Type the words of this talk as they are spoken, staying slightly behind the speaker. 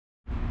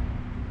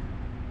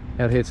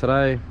Out here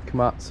today,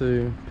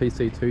 Komatsu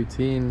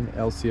PC210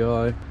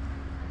 LCI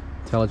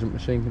intelligent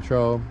machine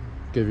control.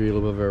 Give you a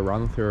little bit of a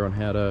run through on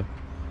how to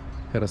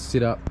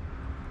set up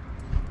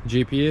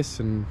GPS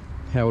and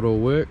how it all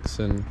works,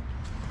 and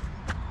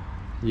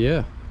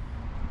yeah,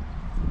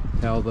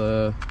 how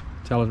the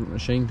intelligent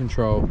machine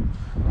control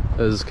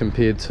is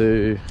compared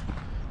to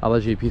other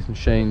GPS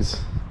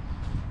machines,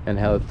 and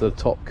how the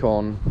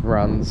Topcon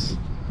runs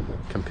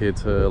compared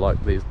to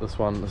like this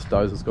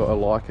dozer's got a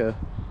Leica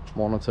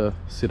monitor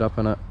set up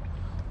in it.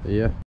 But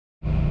yeah,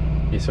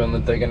 so in the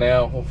digger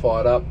now, we'll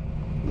fire it up.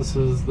 This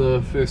is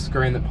the first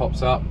screen that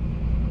pops up,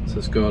 so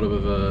it's got a bit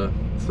of a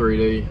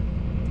 3D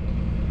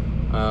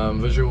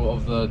visual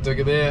of the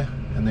digger there,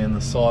 and then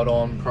the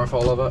side-on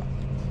profile of it,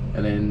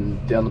 and then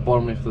down the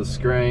bottom left of the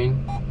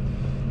screen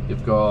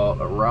you've got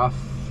a rough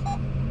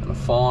and a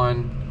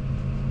fine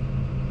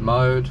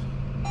mode,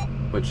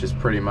 which is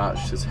pretty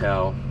much just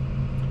how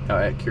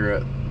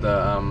accurate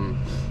the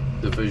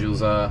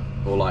visuals are,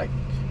 or like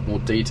more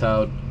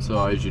detailed. So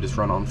I usually just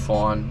run it on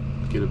fine,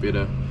 get a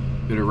better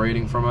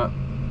reading from it.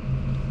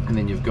 And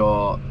then you've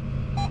got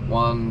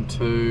 1,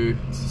 2,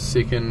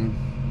 second,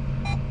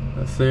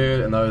 a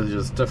third, and those are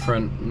just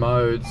different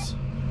modes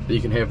that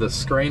you can have the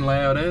screen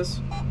layout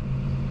as.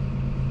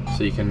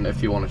 So you can,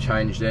 if you want to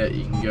change that,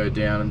 you can go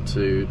down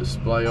into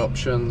display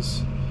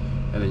options,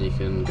 and then you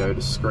can go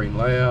to screen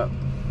layout,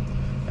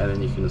 and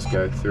then you can just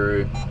go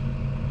through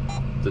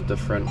the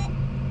different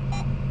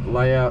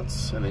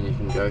layouts, and then you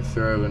can go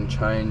through and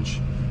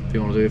change if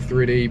you want to do a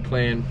 3D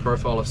plan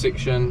profile a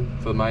section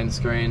for the main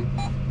screen,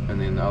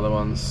 and then the other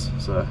ones.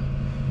 So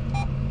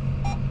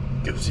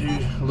gives you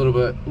a little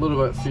bit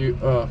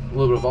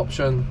of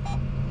option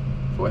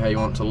for how you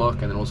want it to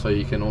look, and then also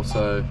you can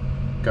also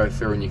go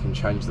through and you can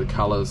change the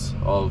colors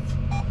of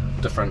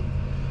different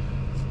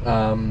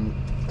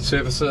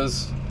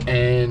surfaces,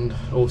 and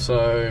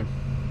also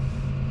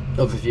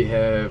if you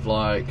have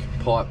like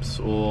pipes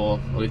or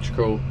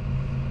electrical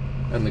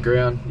in the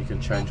ground, you can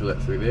change all that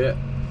through there.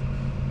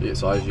 Yeah,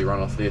 so I usually run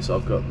off there, so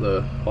I've got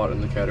the height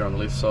indicator on the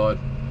left side,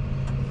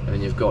 and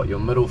then you've got your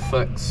middle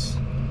fix,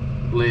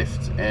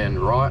 left and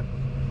right,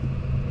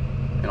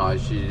 and I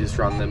usually just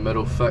run the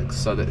middle fix,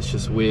 so that's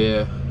just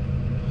where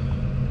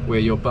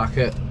your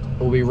bucket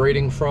will be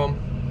reading from.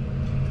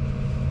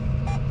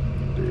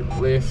 Do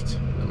left,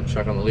 and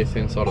chuck on the left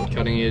hand side of the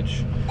cutting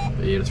edge,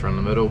 but yeah, just run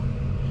the middle.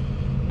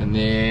 And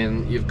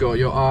then you've got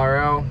your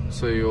RL,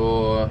 so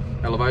your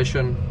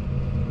elevation,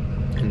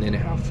 and then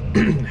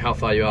how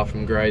far you are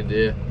from grade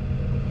there.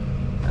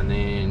 And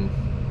then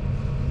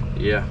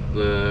yeah,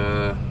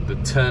 the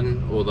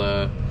tin or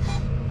the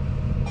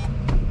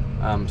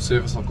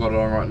surface I've got it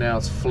on right now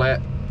is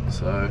flat,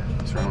 so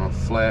just run on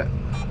flat.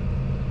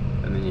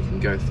 And then you can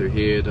go through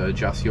here to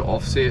adjust your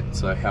offset,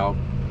 so how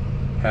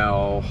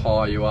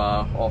high you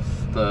are off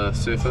the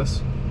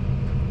surface.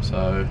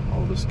 So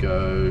I'll just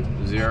go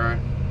 0,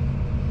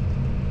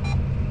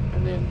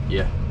 and then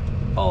yeah,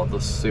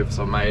 this surface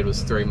I made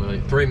was 3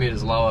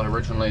 meters lower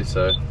originally,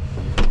 so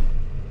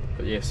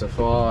but yes, if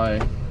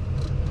I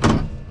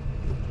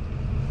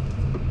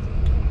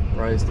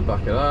raise the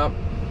bucket up,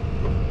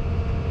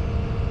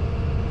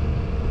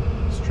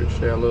 stretch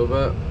it out a little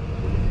bit.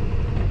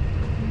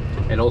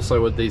 And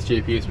also with these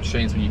GPS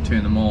machines, when you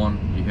turn them on,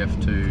 you have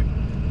to,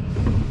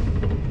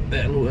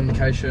 that little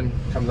indication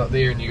comes up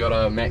there, and you got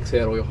to max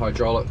out all your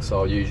hydraulics. So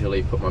I'll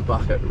usually put my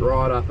bucket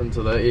right up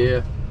into the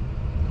air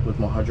with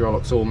my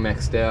hydraulics all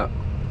maxed out,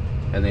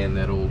 and then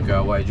that'll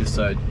go away just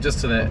to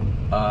that.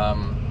 I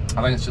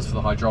think it's just for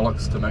the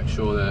hydraulics, to make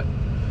sure that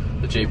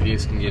the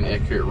GPS can get an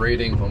accurate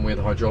reading on where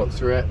the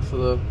hydraulics are at for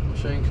the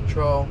machine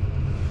control.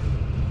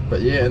 But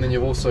yeah, and then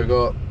you've also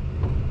got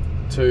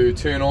to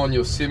turn on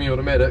your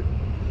semi-automatic.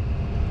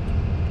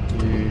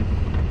 You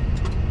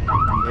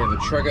have a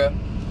trigger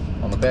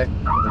on the back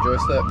of the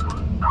joystick,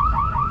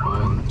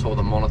 on top of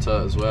the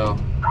monitor as well.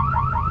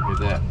 You have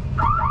that.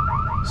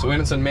 So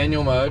when it's in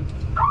manual mode,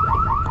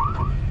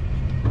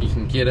 you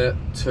can get it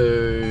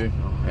to,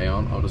 hang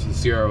on, I'll just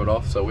 0 it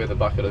off, so where the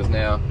bucket is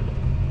now,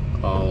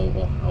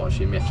 I'll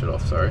actually match it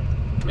off,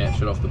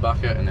 match it off the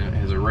bucket, and then it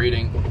has a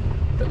reading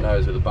that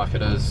knows where the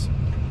bucket is.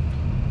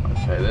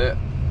 Okay, that.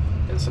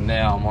 And so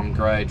now I'm on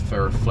grade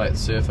for a flat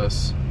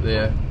surface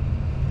there.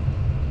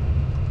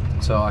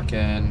 So I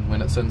can,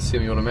 when it's in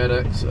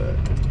semi-automatic, so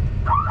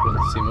put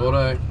it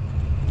semi-auto,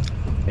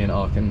 and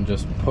I can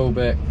just pull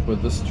back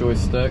with this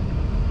joystick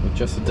with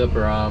just a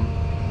dipper arm,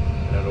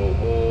 and it'll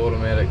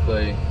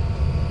automatically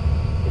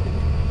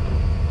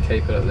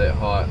keep it at that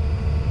height.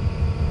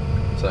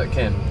 So it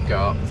can go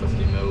up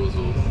 50 mils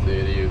or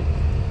 30, a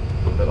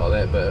bit like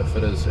that, but if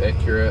it is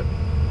accurate,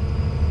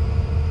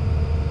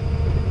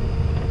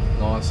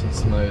 nice and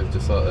smooth,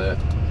 just like that.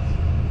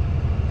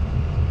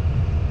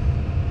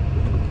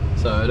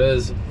 So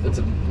it's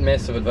a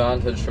massive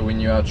advantage for when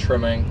you are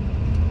trimming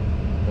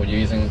or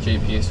using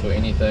GPS for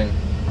anything,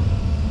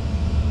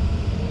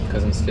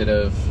 because instead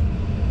of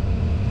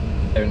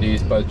having to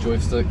use both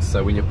joysticks,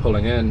 so when you're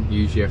pulling in, you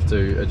usually have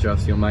to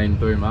adjust your main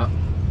boom up.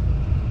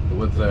 But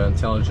with the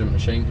intelligent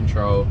machine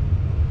control,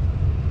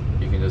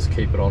 you can just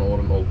keep it on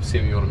auto or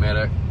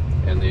semi-automatic,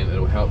 and then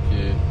it'll help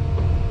you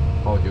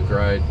hold your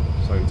grade.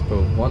 So just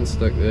put one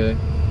stick there,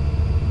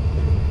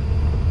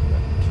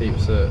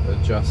 keeps it,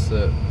 adjusts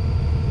it.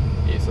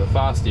 Yeah, so the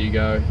faster you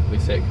go,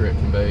 less accurate it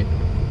can be.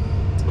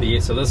 But yeah,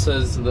 so this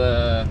is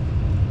the,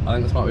 I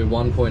think this might be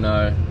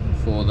 1.0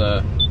 for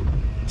the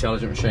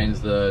intelligent machines.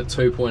 The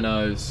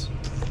 2.0s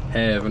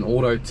have an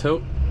auto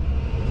tilt,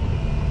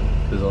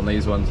 because on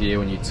these ones, yeah,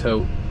 when you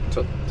tilt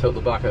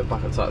the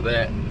bucket's like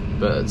that,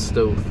 but it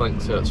still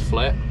thinks that it's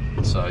flat,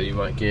 so you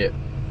won't get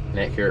an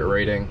accurate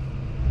reading.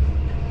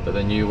 But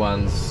the new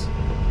ones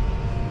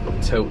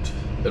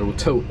it'll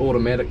tilt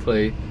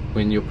automatically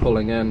when you're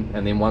pulling in,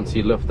 and then once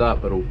you lift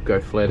up, it'll go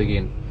flat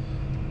again.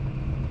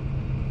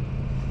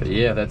 But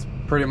yeah, that's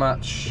pretty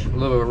much a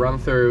little bit of a run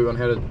through on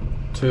how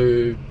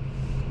to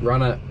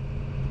run it.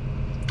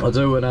 I'll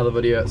do another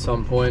video at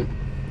some point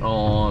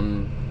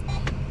on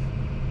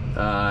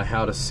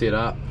how to set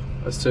up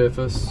a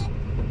surface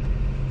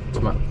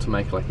to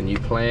make like a new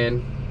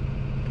plan.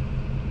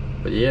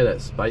 But yeah,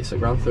 that's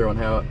basic run through on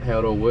how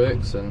it all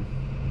works and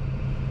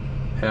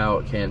how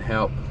it can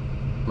help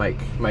make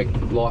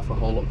life a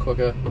whole lot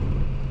quicker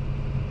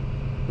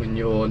when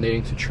you're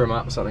needing to trim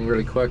up something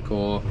really quick,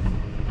 or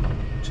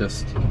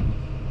just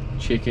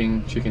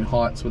checking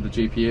heights with the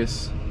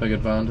GPS. Big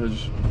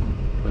advantage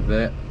with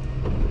that.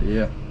 But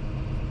yeah,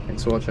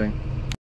 thanks for watching.